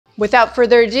Without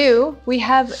further ado, we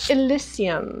have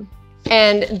Elysium.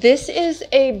 And this is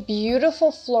a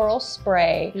beautiful floral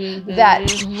spray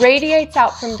that radiates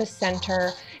out from the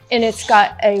center, and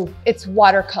it's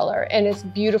watercolor and it's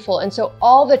beautiful. And so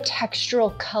all the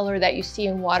textural color that you see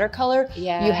in watercolor,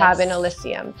 you have in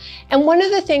Elysium. And one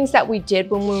of the things that we did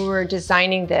when we were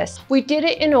designing this, we did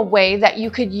it in a way that you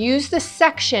could use the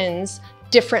sections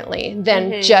differently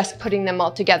than just putting them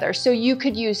all together. So you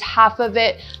could use half of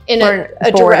it in a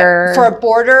border. For a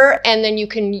border, and then you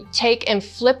can take and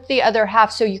flip the other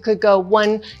half, so you could go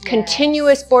one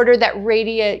continuous border that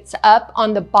radiates up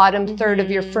on the bottom third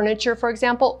of your furniture, for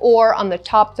example, or on the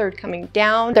top third coming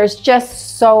down. There's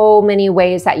just so many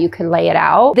ways that you can lay it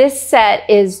out. This set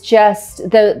is just,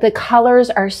 the colors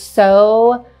are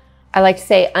so, I like to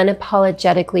say,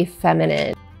 unapologetically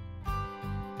feminine.